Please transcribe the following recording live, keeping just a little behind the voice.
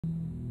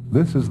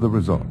This is the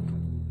result,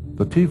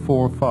 the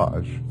T4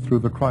 phage through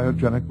the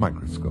cryogenic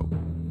microscope.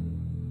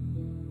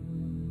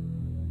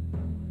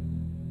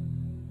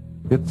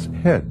 Its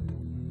head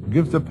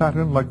gives a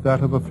pattern like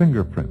that of a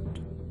fingerprint.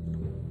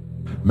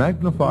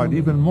 Magnified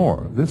even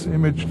more, this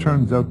image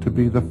turns out to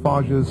be the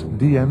phage's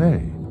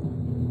DNA,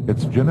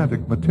 its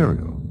genetic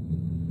material.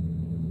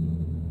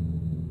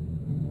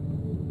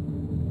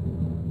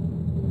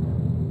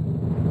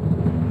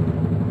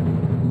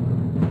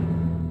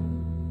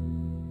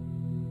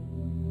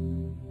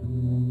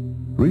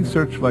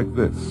 Research like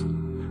this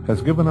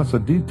has given us a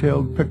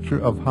detailed picture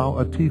of how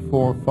a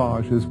T4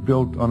 phage is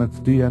built on its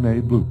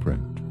DNA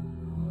blueprint.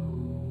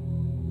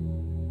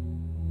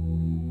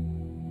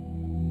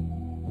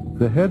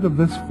 The head of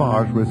this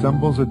phage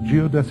resembles a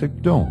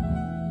geodesic dome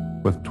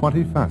with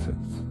 20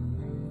 facets.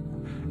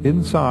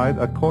 Inside,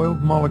 a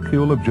coiled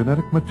molecule of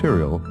genetic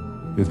material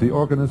is the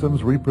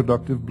organism's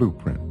reproductive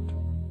blueprint.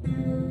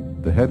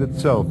 The head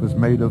itself is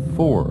made of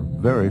 4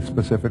 very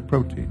specific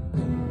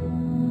proteins.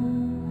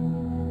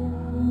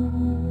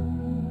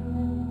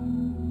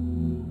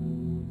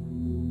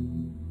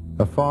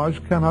 A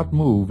phage cannot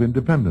move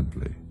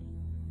independently.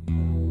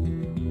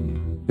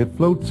 It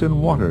floats in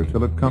water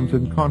till it comes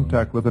in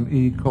contact with an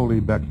E.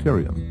 coli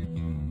bacterium.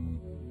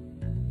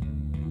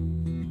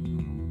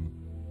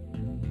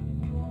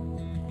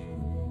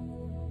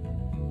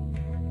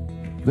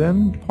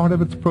 Then part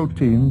of its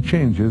protein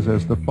changes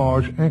as the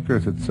phage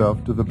anchors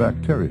itself to the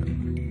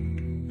bacterium.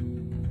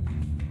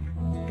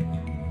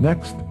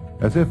 Next,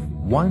 as if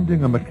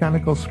winding a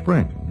mechanical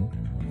spring,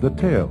 the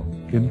tail,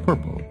 in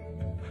purple,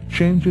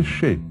 changes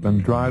shape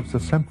and drives the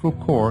central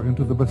core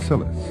into the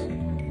bacillus.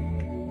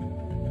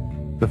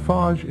 The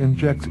phage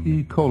injects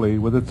E. coli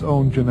with its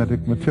own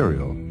genetic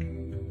material.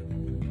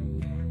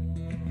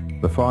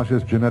 The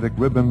phage's genetic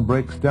ribbon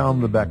breaks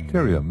down the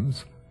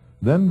bacteriums,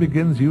 then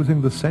begins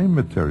using the same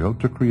material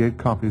to create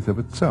copies of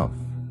itself.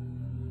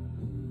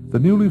 The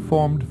newly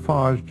formed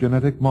phage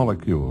genetic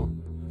molecule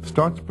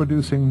starts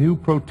producing new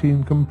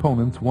protein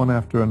components one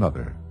after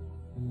another.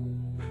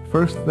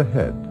 First the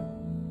head,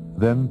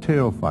 then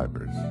tail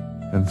fibers,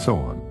 and so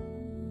on.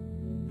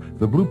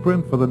 The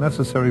blueprint for the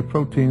necessary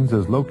proteins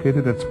is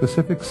located at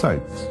specific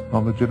sites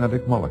on the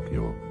genetic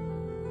molecule.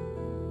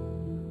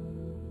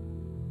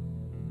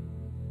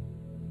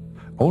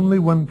 Only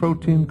when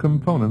protein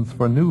components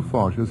for new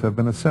phages have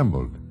been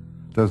assembled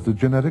does the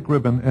genetic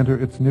ribbon enter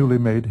its newly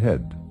made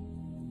head.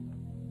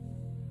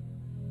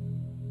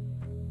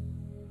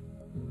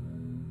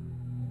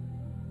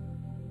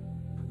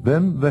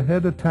 Then the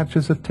head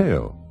attaches a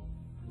tail,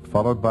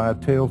 followed by a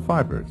tail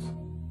fibers.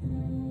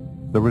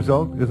 The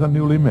result is a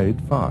newly made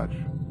phage.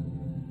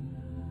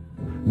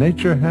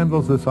 Nature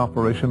handles this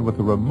operation with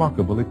a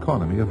remarkable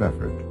economy of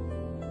effort.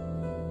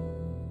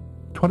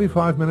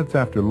 25 minutes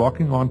after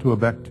locking onto a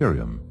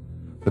bacterium,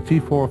 the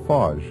T4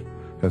 phage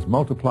has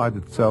multiplied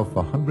itself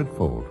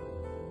 100-fold.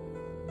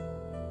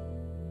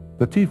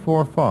 The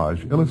T4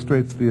 phage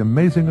illustrates the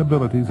amazing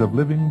abilities of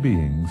living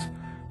beings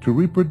to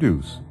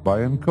reproduce by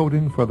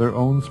encoding for their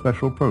own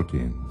special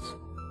proteins.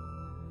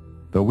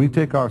 Though we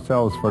take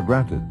ourselves for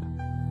granted,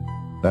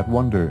 that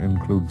wonder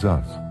includes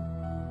us.